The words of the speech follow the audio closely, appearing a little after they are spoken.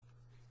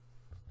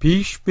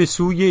پیش به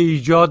سوی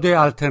ایجاد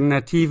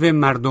آلترناتیو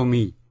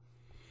مردمی.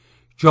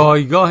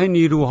 جایگاه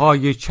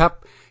نیروهای چپ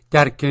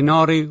در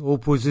کنار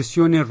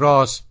اپوزیسیون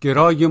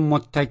راستگرای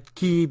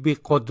متکی به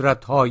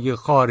قدرت‌های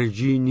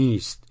خارجی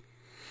نیست.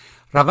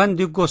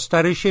 روند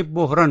گسترش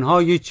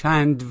بحران‌های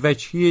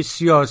چندوجهی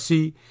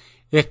سیاسی،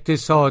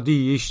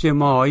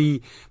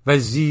 اقتصادی-اجتماعی و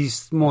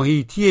زیست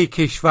محیطی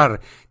کشور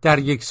در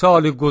یک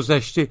سال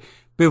گذشته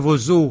به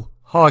وضوح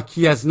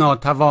حاکی از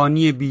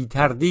ناتوانی بی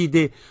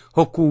تردید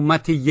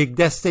حکومت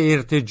یکدست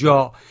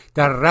ارتجاع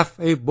در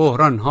رفع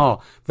بحرانها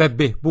و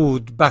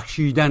بهبود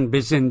بخشیدن به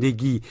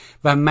زندگی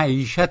و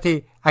معیشت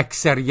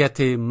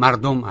اکثریت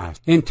مردم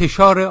است.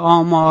 انتشار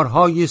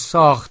آمارهای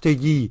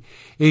ساختگی،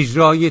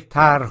 اجرای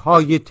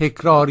طرح‌های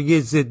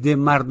تکراری ضد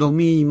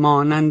مردمی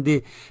مانند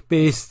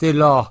به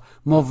اصطلاح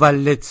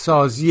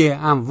مولدسازی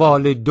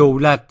اموال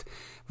دولت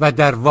و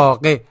در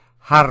واقع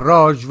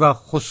حراج و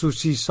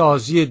خصوصی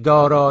سازی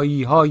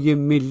دارایی‌های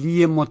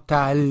ملی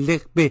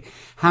متعلق به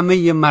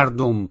همه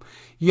مردم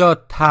یا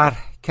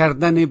طرح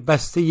کردن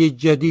بسته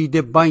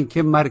جدید بانک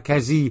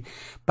مرکزی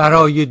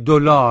برای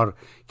دلار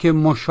که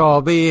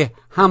مشابه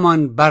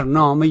همان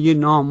برنامه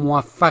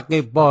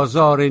ناموفق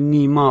بازار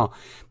نیما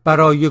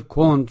برای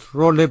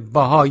کنترل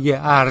بهای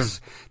ارز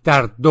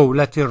در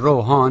دولت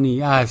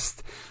روحانی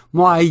است،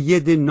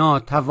 مؤید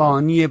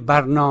ناتوانی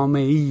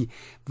برنامه‌ای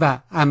و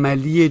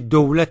عملی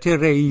دولت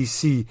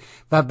رئیسی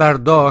و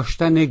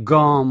برداشتن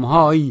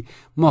گام‌های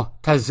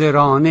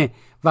محتضرانه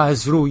و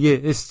از روی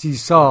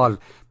استیصال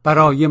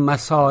برای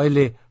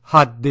مسائل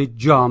حد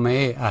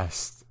جامعه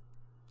است.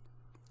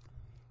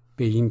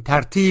 به این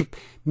ترتیب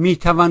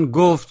میتوان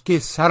گفت که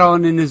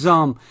سران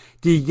نظام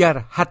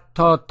دیگر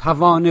حتی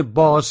توان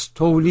باز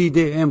تولید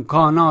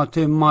امکانات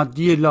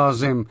مادی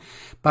لازم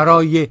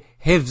برای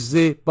حفظ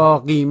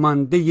باقی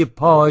مانده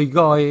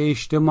پایگاه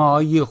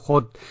اجتماعی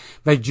خود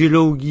و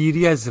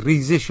جلوگیری از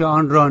ریزش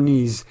آن را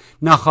نیز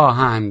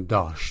نخواهند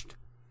داشت.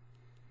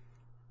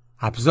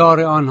 ابزار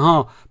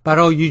آنها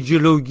برای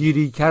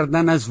جلوگیری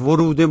کردن از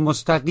ورود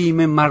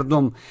مستقیم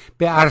مردم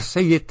به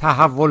عرصه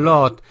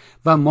تحولات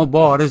و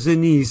مبارزه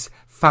نیز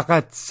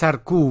فقط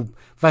سرکوب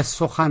و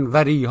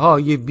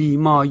سخنوری‌های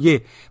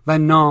بیمایه و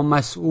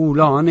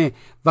نامسئولانه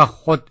و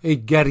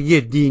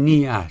خودگری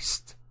دینی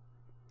است.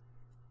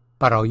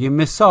 برای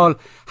مثال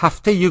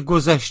هفته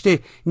گذشته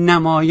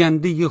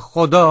نماینده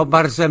خدا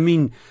بر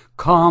زمین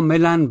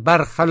کاملا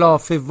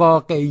برخلاف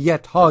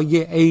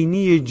واقعیت‌های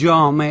عینی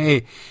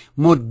جامعه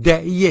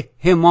مدعی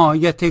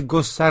حمایت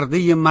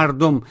گسترده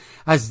مردم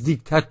از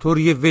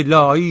دیکتاتوری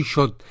ولایی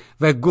شد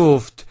و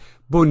گفت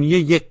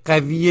بنیه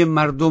قوی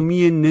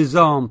مردمی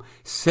نظام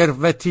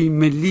ثروتی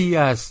ملی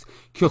است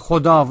که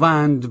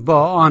خداوند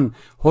با آن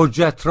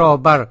حجت را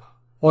بر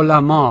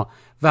علما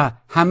و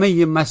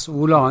همه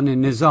مسئولان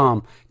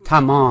نظام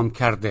تمام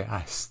کرده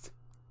است.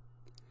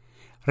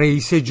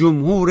 رئیس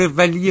جمهور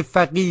ولی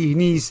فقیه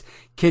نیز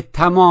که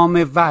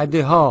تمام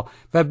وعده ها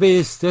و به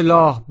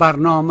اصطلاح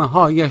برنامه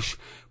هایش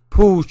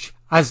پوچ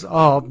از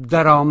آب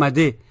در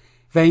آمده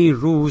و این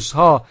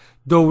روزها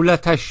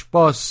دولتش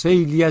با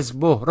سیلی از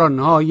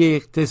بحران‌های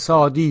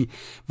اقتصادی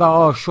و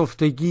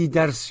آشفتگی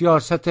در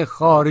سیاست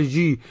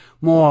خارجی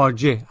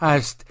مواجه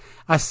است،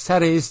 از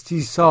سر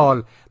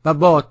استیصال و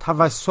با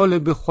توسل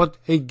به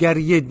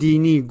خودگری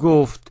دینی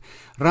گفت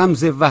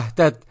رمز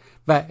وحدت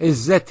و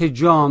عزت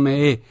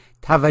جامعه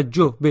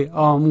توجه به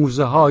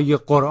آموزه‌های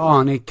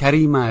قرآن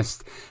کریم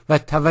است و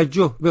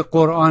توجه به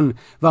قرآن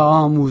و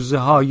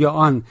آموزه‌های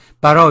آن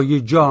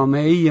برای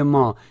جامعه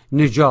ما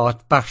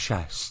نجات بخش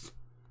است.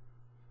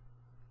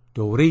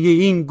 دوره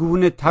این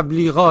گونه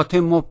تبلیغات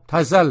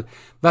مبتذل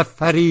و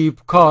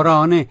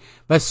فریبکارانه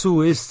و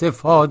سوء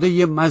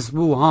استفاده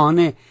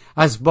مذبوحانه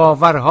از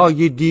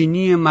باورهای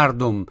دینی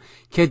مردم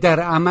که در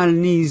عمل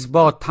نیز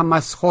با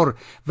تمسخر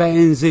و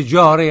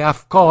انزجار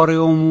افکار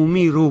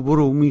عمومی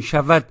روبرو می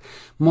شود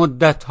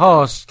مدت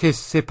هاست که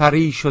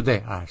سپری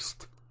شده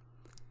است.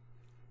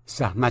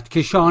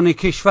 زحمتکشان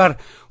کشور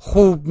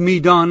خوب می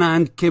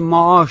دانند که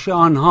معاش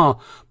آنها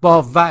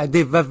با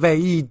وعده و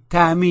وعید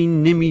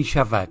تأمین نمی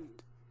شود.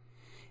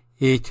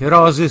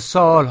 اعتراض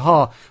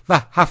سالها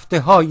و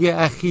هفته‌های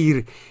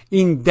اخیر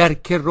این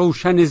درک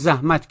روشن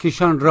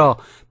زحمتکشان را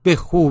به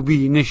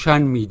خوبی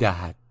نشان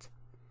می‌دهد.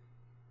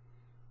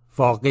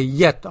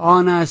 واقعیت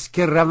آن است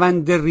که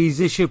روند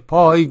ریزش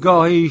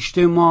پایگاه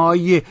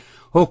اجتماعی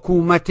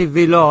حکومت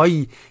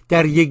ولایی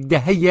در یک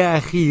دهه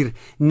اخیر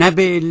نه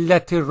به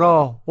علت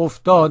راه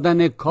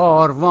افتادن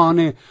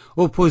کاروان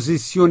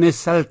اپوزیسیون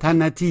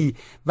سلطنتی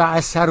و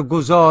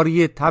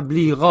اثرگذاری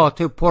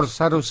تبلیغات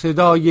پرسر و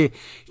صدای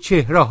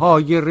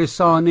چهره‌های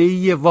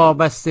رسانه‌ای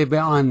وابسته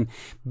به آن،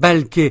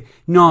 بلکه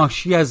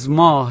ناشی از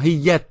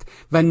ماهیت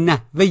و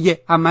نحوه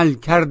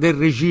عملکرد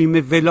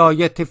رژیم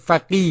ولایت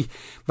فقیه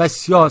و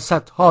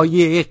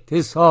سیاست‌های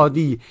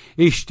اقتصادی،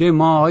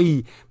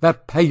 اجتماعی و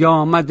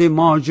پیامد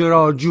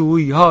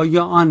ماجراجویی‌های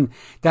آن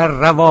در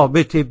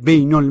روابط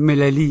بین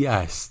المللی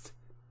است.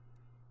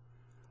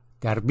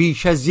 در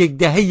بیش از یک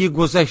دهه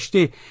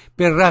گذشته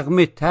به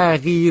رغم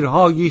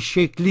تغییرهای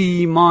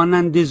شکلی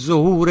مانند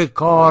ظهور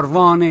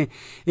کاروان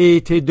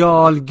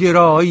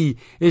اعتدالگرایی،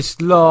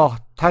 اصلاح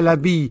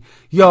طلبی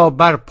یا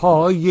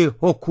برپایی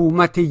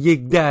حکومت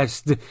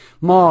یکدست،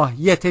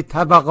 ماهیت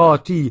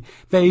طبقاتی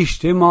و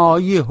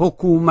اجتماعی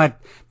حکومت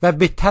و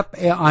به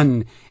طبع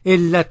آن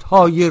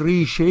علتهای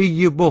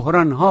ریشه‌ای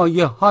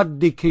بحرانهای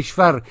حاد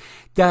کشور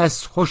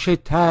دستخوش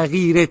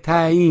تغییر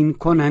تعیین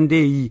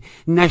کننده‌ای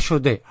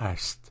نشده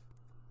است.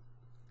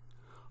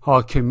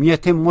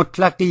 حاکمیت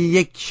مطلق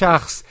یک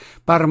شخص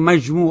بر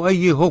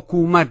مجموعه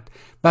حکومت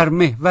بر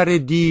محور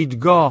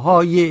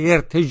دیدگاه‌های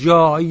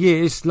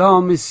ارتجاعی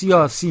اسلام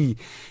سیاسی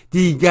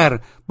دیگر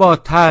با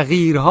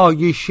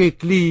تغییرهای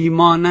شکلی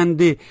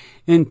مانند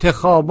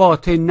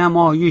انتخابات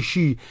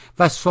نمایشی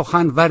و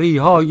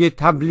سخنوری‌های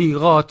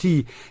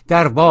تبلیغاتی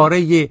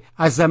درباره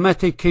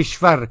عظمت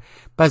کشور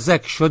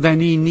بزک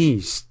شدنی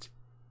نیست.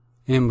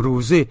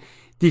 امروزه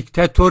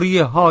دیکتاتوری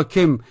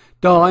حاکم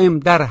دائم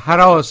در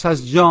هراس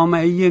از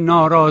جامعه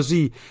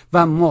ناراضی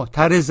و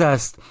معترض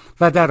است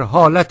و در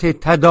حالت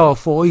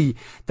تدافعی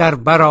در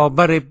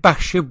برابر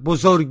بخش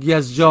بزرگی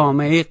از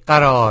جامعه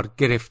قرار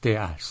گرفته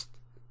است.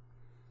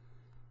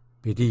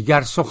 به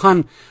دیگر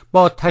سخن،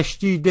 با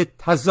تشدید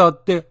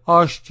تضاد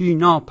آشتی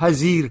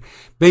ناپذیر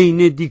بین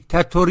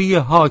دیکتاتوری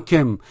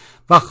حاکم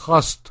و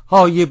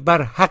خواستهای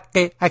بر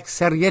حق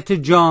اکثریت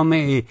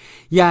جامعه،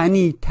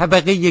 یعنی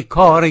طبقه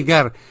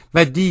کارگر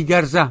و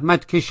دیگر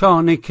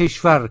زحمتکشان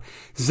کشور،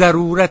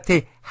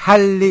 ضرورت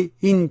حل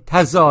این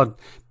تضاد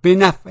به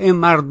نفع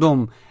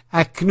مردم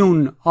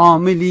اکنون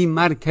عاملی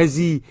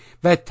مرکزی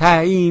و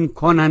تعیین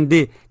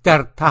کننده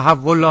در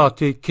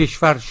تحولات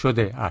کشور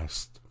شده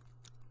است.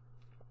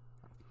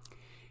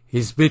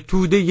 حزب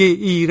توده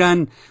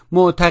ایران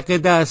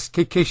معتقد است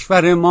که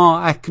کشور ما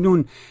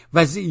اکنون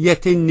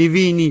وضعیت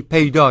نوینی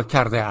پیدا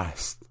کرده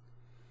است.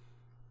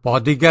 با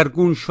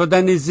دگرگون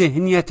شدن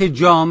ذهنیت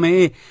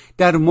جامعه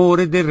در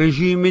مورد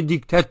رژیم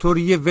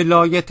دیکتاتوری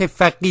ولایت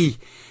فقیه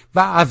و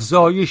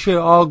افزایش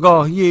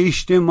آگاهی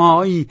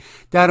اجتماعی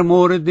در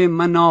مورد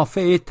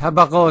منافع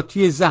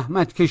طبقاتی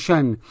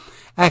زحمتکشان،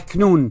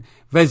 اکنون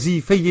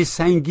وظیفه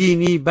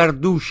سنگینی بر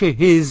دوش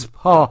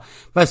حزب‌ها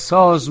و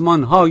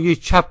سازمان‌های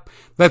چپ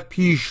و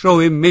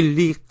پیشرو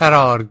ملی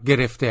قرار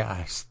گرفته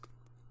است.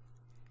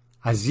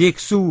 از یک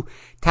سو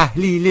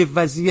تحلیل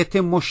وضعیت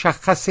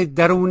مشخص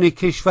درون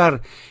کشور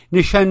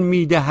نشان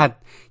می‌دهد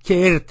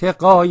که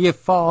ارتقای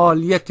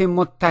فعالیت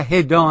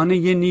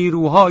متحدانه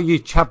نیروهای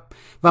چپ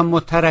و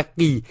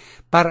مترقی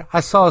بر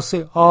اساس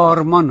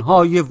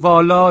آرمان‌های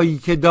والایی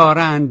که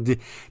دارند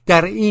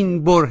در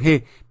این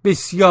بره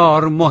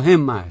بسیار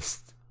مهم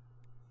است.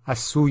 از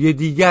سوی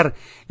دیگر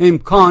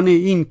امکان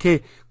این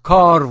که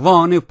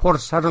کاروان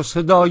پرسر و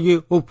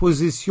صدای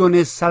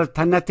اپوزیسیون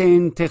سلطنت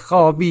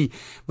انتخابی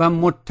و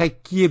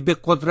متکی به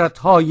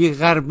قدرت‌های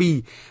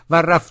غربی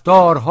و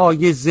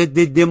رفتارهای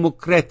ضد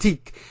دموکراتیک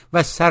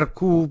و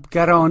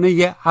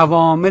سرکوبگرانه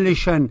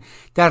عواملشان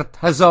در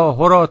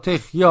تظاهرات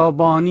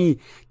خیابانی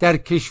در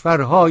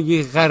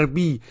کشورهای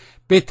غربی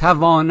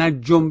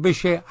بتواند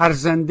جنبش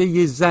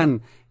ارزنده زن،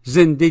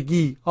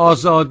 زندگی،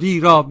 آزادی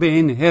را به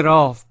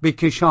انحراف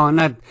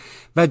بکشاند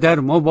و در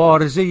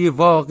مبارزه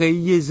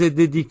واقعی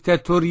ضد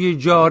دیکتاتوری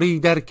جاری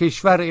در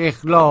کشور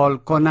اخلال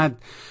کند،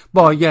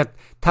 باید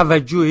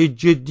توجه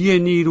جدی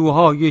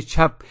نیروهای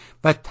چپ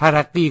و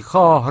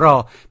ترقیخواه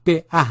را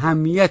به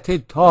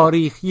اهمیت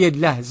تاریخی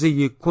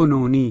لحظه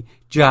کنونی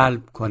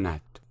جلب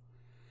کند.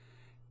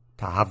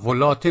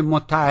 تحولات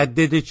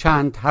متعدد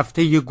چند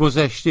هفته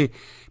گذشته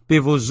به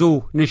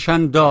وضوح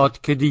نشان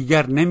داد که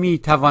دیگر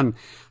نمیتوان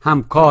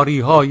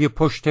همکاری‌های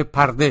پشت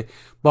پرده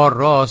با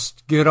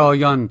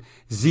راستگرایان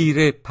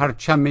زیر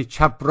پرچم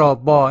چپ را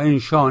با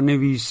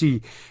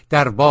انشانویسی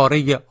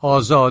درباره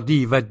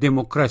آزادی و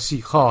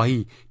دموکراسی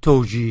خواهی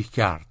توجیه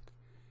کرد.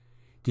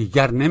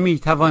 دیگر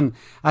نمیتوان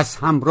از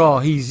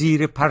همراهی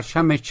زیر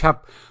پرچم چپ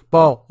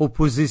با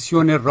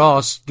اپوزیسیون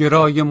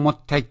راستگرای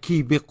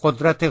متکی به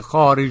قدرت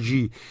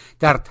خارجی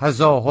در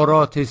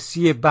تظاهرات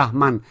 30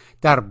 بهمن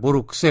در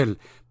بروکسل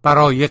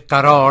برای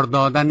قرار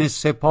دادن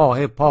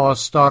سپاه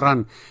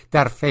پاسداران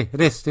در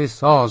فهرست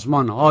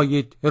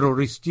سازمان‌های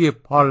تروریستی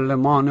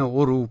پارلمان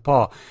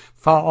اروپا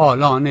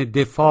فعالان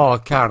دفاع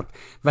کرد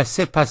و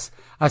سپس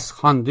از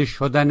خوانده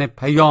شدن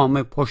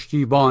پیام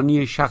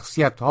پشتیبانی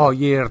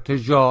شخصیت‌های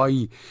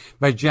ارتجاعی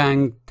و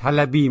جنگ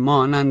طلبی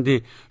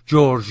مانند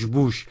جورج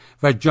بوش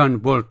و جان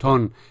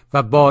بولتون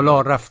و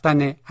بالا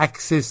رفتن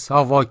عکس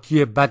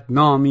ساواکی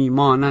بدنامی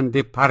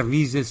مانند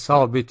پرویز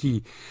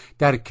ثابتی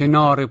در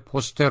کنار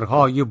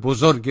پوسترهای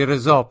بزرگ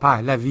رضا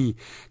پهلوی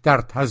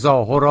در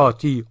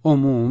تظاهراتی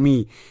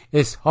عمومی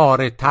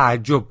اظهار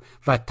تعجب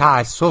و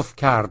تأسف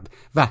کرد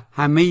و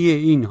همه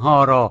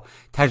اینها را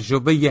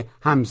تجربه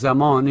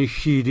همزمان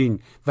شیرین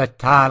و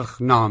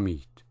تلخ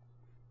نامید.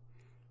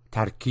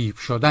 ترکیب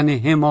شدن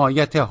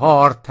حمایت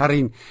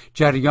حاردترین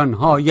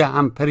جریان‌های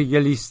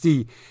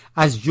امپریالیستی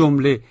از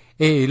جمله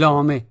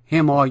اعلام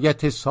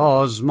حمایت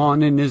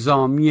سازمان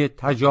نظامی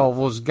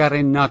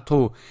تجاوزگر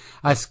ناتو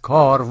از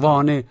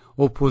کاروان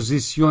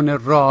اپوزیسیون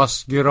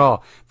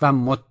راستگرا و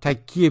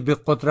متکی به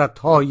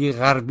قدرت‌های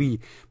غربی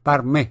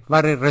بر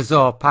محور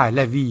رضا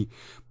پهلوی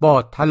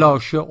با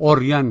تلاش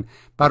عریان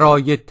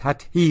برای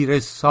تطهیر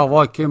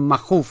ساواک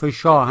مخوف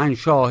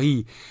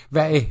شاهنشاهی و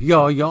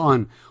احیای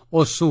آن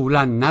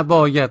اصولاً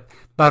نباید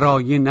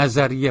برای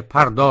نظریه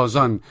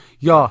پردازان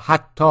یا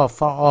حتی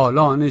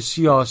فعالان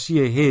سیاسی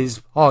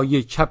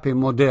حزب‌های چپ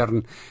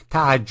مدرن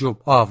تعجب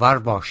آور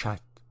باشد.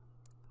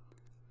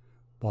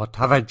 با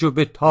توجه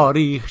به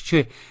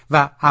تاریخچه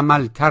و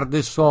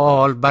عملکرد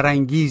سوال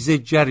برانگیز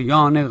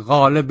جریان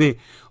غالب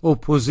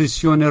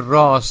اپوزیسیون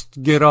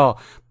راستگرا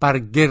بر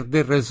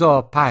گرد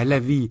رضا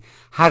پهلوی،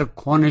 هر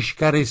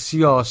کنشگر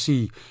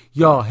سیاسی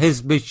یا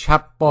حزب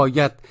چپ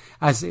باید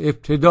از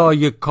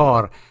ابتدای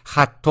کار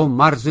خط و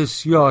مرز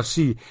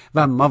سیاسی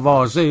و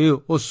مواضع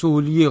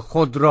اصولی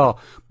خود را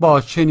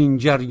با چنین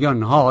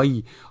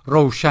جریان‌هایی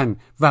روشن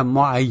و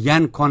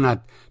معین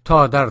کند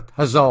تا در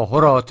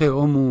تظاهرات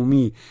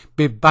عمومی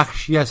به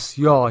بخشی از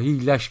سیاهی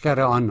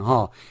لشکر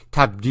آنها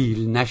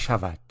تبدیل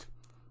نشود.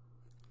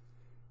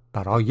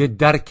 برای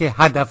درک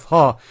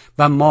هدفها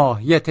و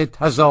ماهیت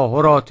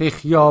تظاهرات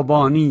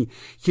خیابانی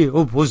که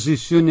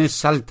اپوزیسیون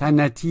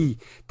سلطنتی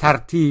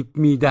ترتیب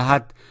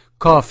می‌دهد،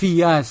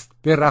 کافی است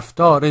به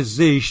رفتار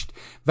زشت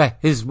و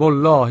حزب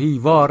اللهی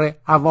وار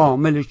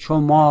عوامل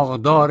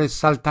چماقدار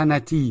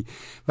سلطنتی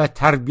و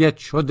تربیت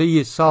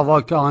شده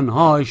ساواک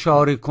آنها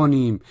اشاره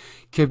کنیم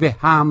که به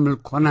حمل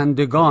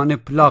کنندگان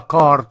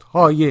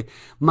پلاکاردهای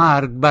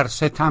مرگ بر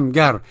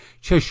ستمگر،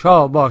 چه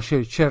شاه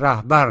باشه چه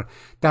رهبر،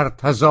 در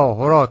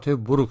تظاهرات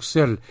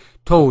بروکسل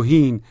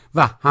توهین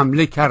و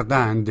حمله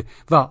کردند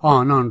و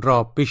آنان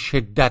را به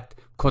شدت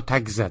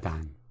کتک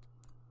زدند.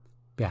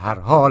 به هر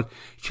حال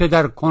چه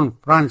در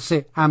کنفرانس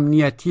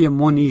امنیتی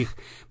مونیخ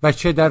و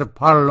چه در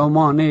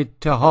پارلمان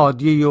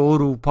اتحادیه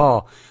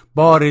اروپا،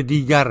 بار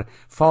دیگر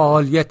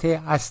فعالیت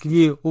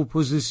اصلی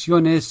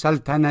اپوزیسیون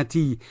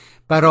سلطنتی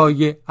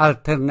برای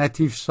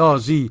آلترناتیو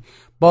سازی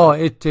با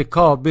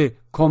اتکا به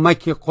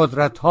کمک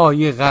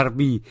قدرت‌های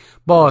غربی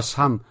باز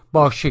هم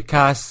با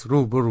شکست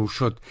روبرو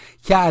شد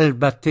که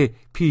البته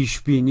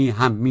پیشبینی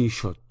هم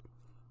میشد.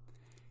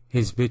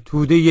 حزب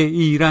توده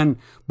ایران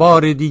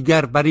بار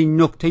دیگر بر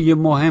این نکته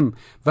مهم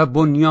و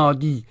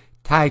بنیادی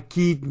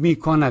تأکید می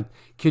کند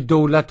که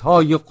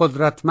دولت‌های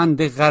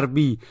قدرتمند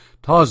غربی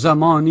تا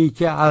زمانی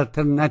که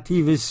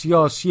آلترناتیو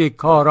سیاسی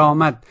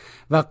کارآمد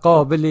و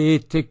قابل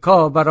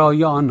اتکا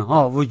برای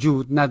آنها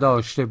وجود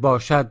نداشته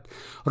باشد،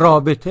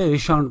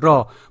 رابطه‌شان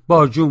را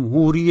با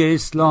جمهوری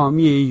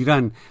اسلامی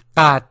ایران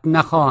قطع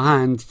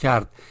نخواهند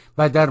کرد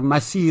و در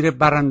مسیر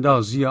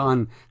براندازی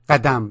آن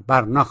قدم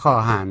بر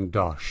نخواهند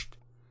داشت.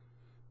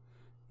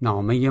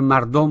 نامه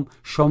مردم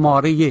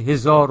شماره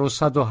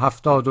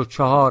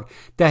 1174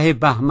 10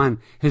 بهمن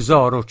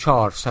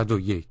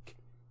 1401.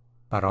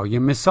 برای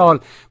مثال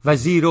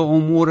وزیر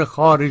امور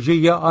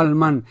خارجه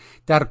آلمان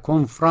در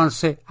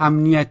کنفرانس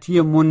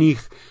امنیتی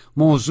مونیخ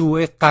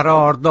موضوع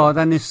قرار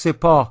دادن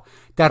سپاه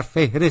در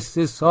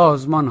فهرست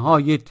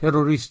سازمان‌های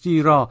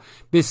تروریستی را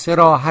به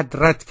صراحت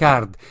رد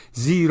کرد،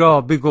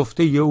 زیرا به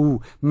گفته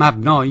او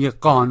مبنای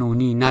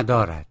قانونی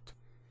ندارد.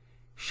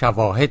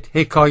 شواهد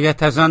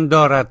حکایت از آن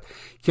دارد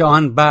که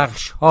آن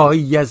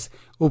بخش‌هایی از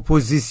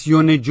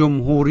اپوزیسیون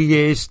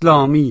جمهوری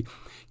اسلامی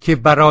که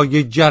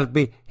برای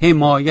جلب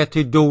حمایت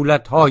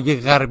دولت‌های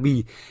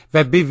غربی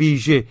و به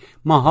ویژه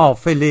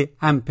محافل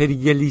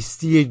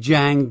امپریالیستی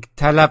جنگ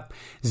طلب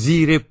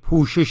زیر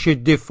پوشش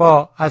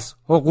دفاع از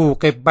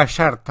حقوق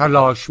بشر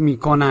تلاش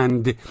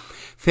می‌کنند،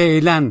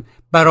 فعلاً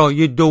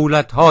برای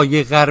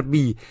دولت‌های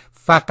غربی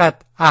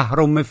فقط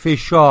اهرم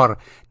فشار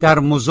در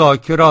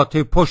مذاکرات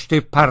پشت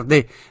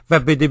پرده و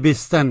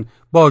بدبستن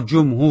با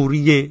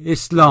جمهوری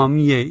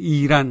اسلامی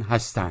ایران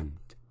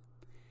هستند.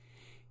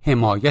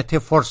 حمایت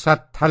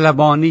فرصت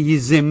طلبانه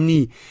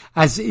ضمنی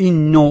از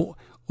این نوع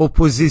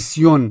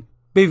اپوزیسیون،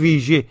 به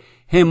ویژه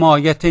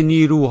حمایت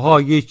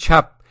نیروهای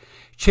چپ،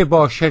 چه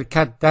با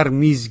شرکت در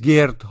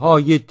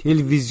میزگردهای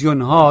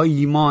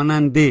تلویزیون‌هایی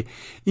مانند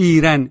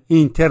ایران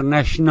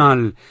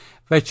اینترنشنال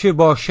و چه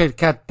با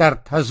شرکت در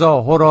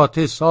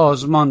تظاهرات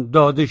سازمان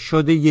داده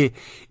شده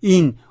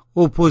این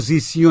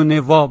اپوزیسیون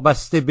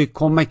وابسته به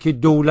کمک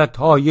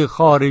دولت‌های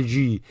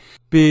خارجی،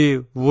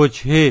 به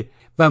وجه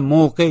و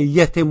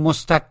موقعیت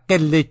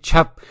مستقل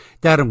چپ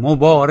در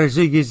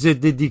مبارزه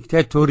ضد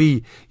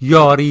دیکتاتوری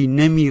یاری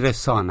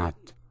نمی‌رساند.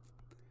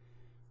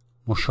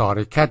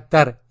 مشارکت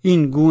در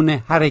این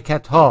گونه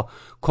حرکت‌ها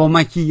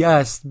کمکی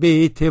است به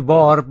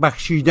اعتبار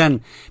بخشیدن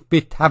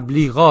به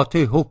تبلیغات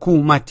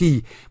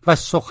حکومتی و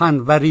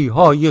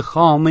سخنوری‌های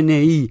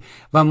خامنه‌ای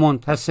و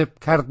منتسب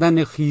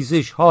کردن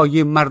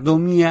خیزش‌های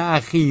مردمی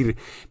اخیر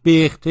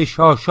به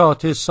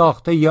اغتشاشات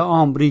ساخته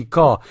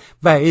آمریکا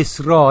و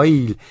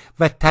اسرائیل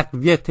و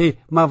تقویت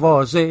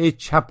مواضع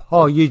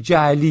چپ‌های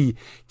جعلی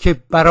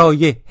که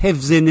برای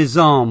حفظ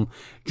نظام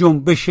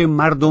جنبش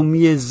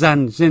مردمی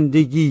زن،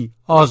 زندگی،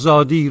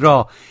 آزادی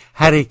را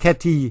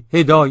حرکتی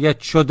هدایت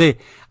شده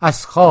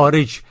از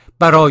خارج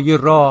برای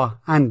راه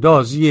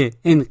اندازی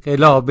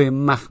انقلاب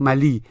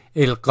مخملی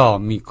القا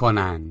می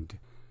کنند.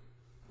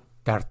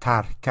 در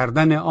طرح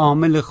کردن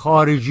عامل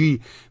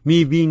خارجی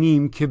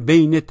می‌بینیم که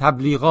بین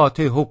تبلیغات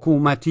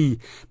حکومتی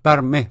بر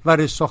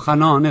محور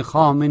سخنان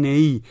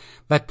خامنه‌ای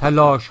و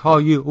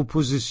تلاش‌های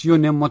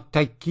اپوزیسیون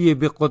متکی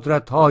به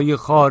قدرت‌های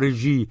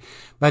خارجی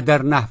و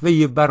در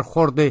نحوه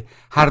برخورد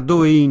هر دو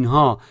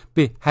اینها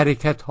به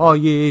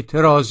حرکت‌های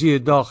اعتراضی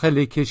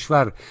داخل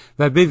کشور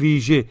و به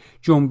ویژه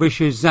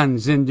جنبش زن،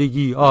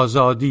 زندگی،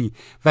 آزادی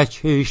و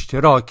چه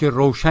اشتراک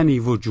روشنی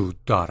وجود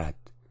دارد.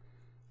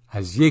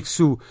 از یک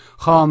سو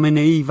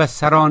خامنه‌ای و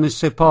سران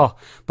سپاه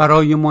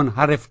برای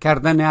منحرف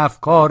کردن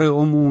افکار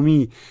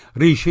عمومی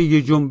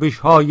ریشه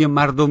جنبش‌های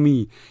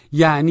مردمی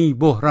یعنی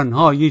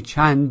بحران‌های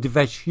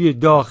چندوجهی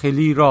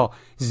داخلی را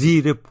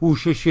زیر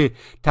پوشش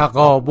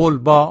تقابل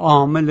با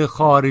عامل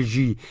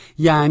خارجی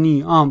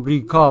یعنی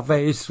آمریکا و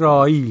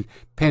اسرائیل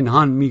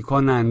پنهان می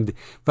کنند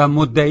و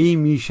مدعی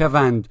می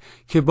شوند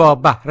که با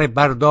بهره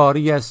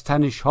برداری از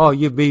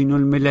تنش‌های بین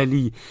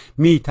المللی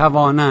می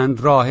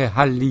توانند راه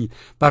حلی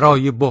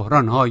برای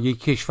بحران‌های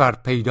کشور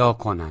پیدا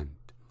کنند.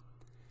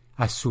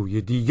 از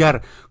سوی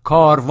دیگر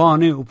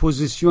کاروان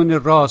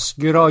اپوزیسیون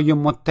راستگرای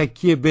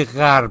متکی به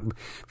غرب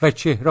و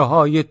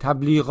چهره‌های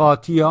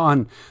تبلیغاتی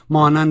آن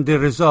مانند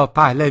رضا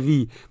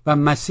پهلوی و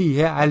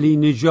مسیح علی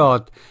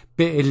نژاد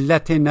به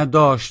علت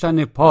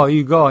نداشتن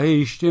پایگاه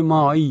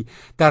اجتماعی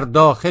در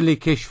داخل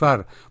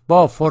کشور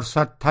با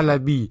فرصت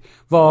طلبی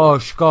و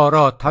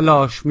آشکارا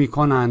تلاش می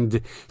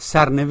کنند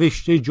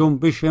سرنوشت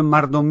جنبش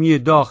مردمی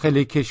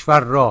داخل کشور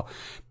را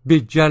به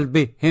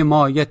جلب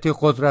حمایت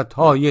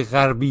قدرت‌های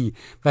غربی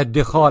و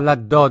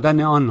دخالت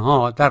دادن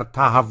آنها در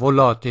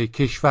تحولات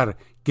کشور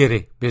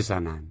گره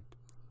بزنند.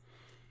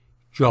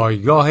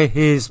 جایگاه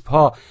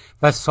حزب‌ها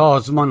و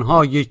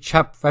سازمان‌های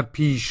چپ و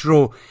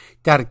پیشرو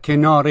در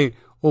کنار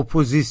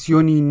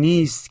اپوزیسیونی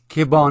نیست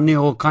که با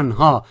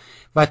نئوکان‌ها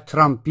و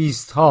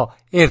ترامپیست‌ها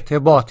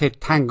ارتباط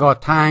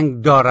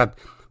تنگاتنگ دارد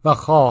و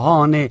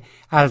خواهان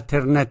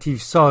آلترناتیو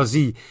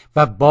سازی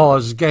و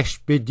بازگشت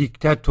به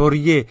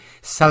دیکتاتوری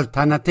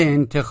سلطنت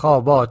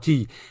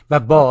انتخاباتی و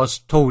باز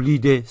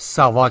تولید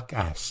ساواک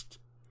است.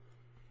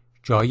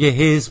 جای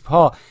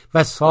حزب‌ها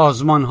و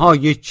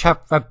سازمان‌های چپ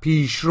و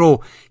پیشرو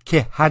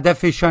که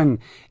هدفشان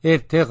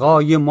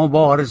ارتقای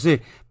مبارزه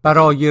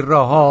برای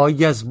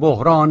رهایی از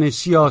بحران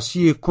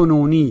سیاسی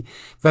کنونی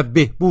و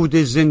بهبود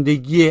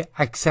زندگی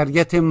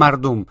اکثریت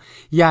مردم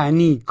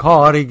یعنی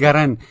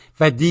کارگران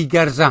و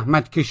دیگر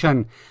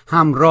زحمتکشان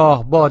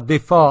همراه با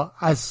دفاع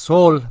از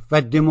صلح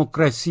و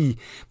دموکراسی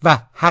و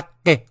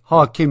حق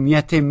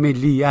حاکمیت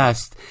ملی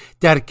است،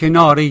 در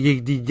کنار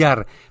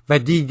یکدیگر و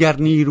دیگر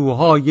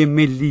نیروهای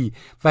ملی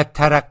و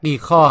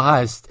ترقیخواه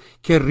است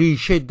که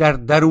ریشه در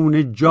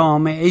درون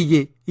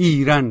جامعه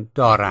ایران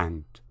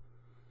دارند.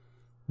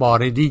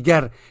 بار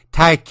دیگر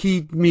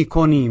تأکید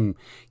می‌کنیم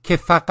که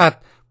فقط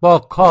با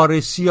کار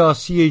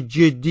سیاسی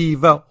جدی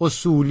و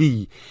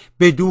اصولی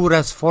به دور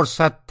از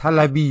فرصت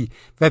طلبی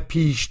و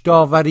پیش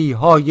داوری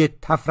های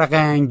تفرقه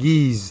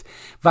انگیز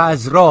و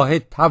از راه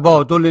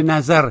تبادل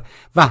نظر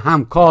و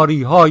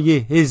همکاری های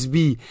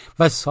حزبی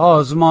و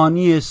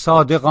سازمانی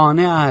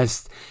صادقانه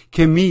است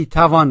که می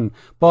توان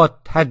با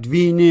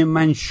تدوین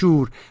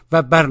منشور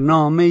و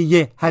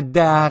برنامه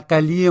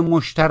حداقلی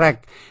مشترک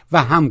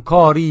و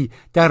همکاری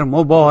در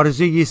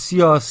مبارزه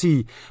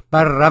سیاسی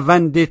بر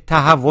روند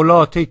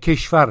تحولات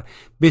کشور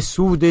به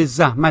سود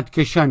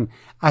زحمتکشان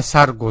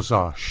اثر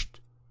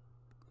گذاشت.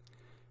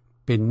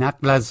 به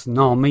نقل از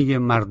نامه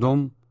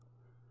مردم،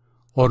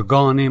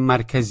 ارگان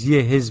مرکزی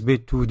حزب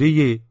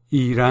توده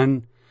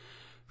ایران،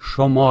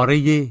 شماره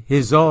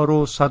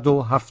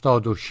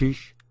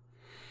 1176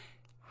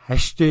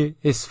 8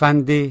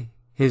 اسفند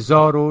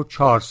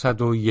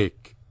 1401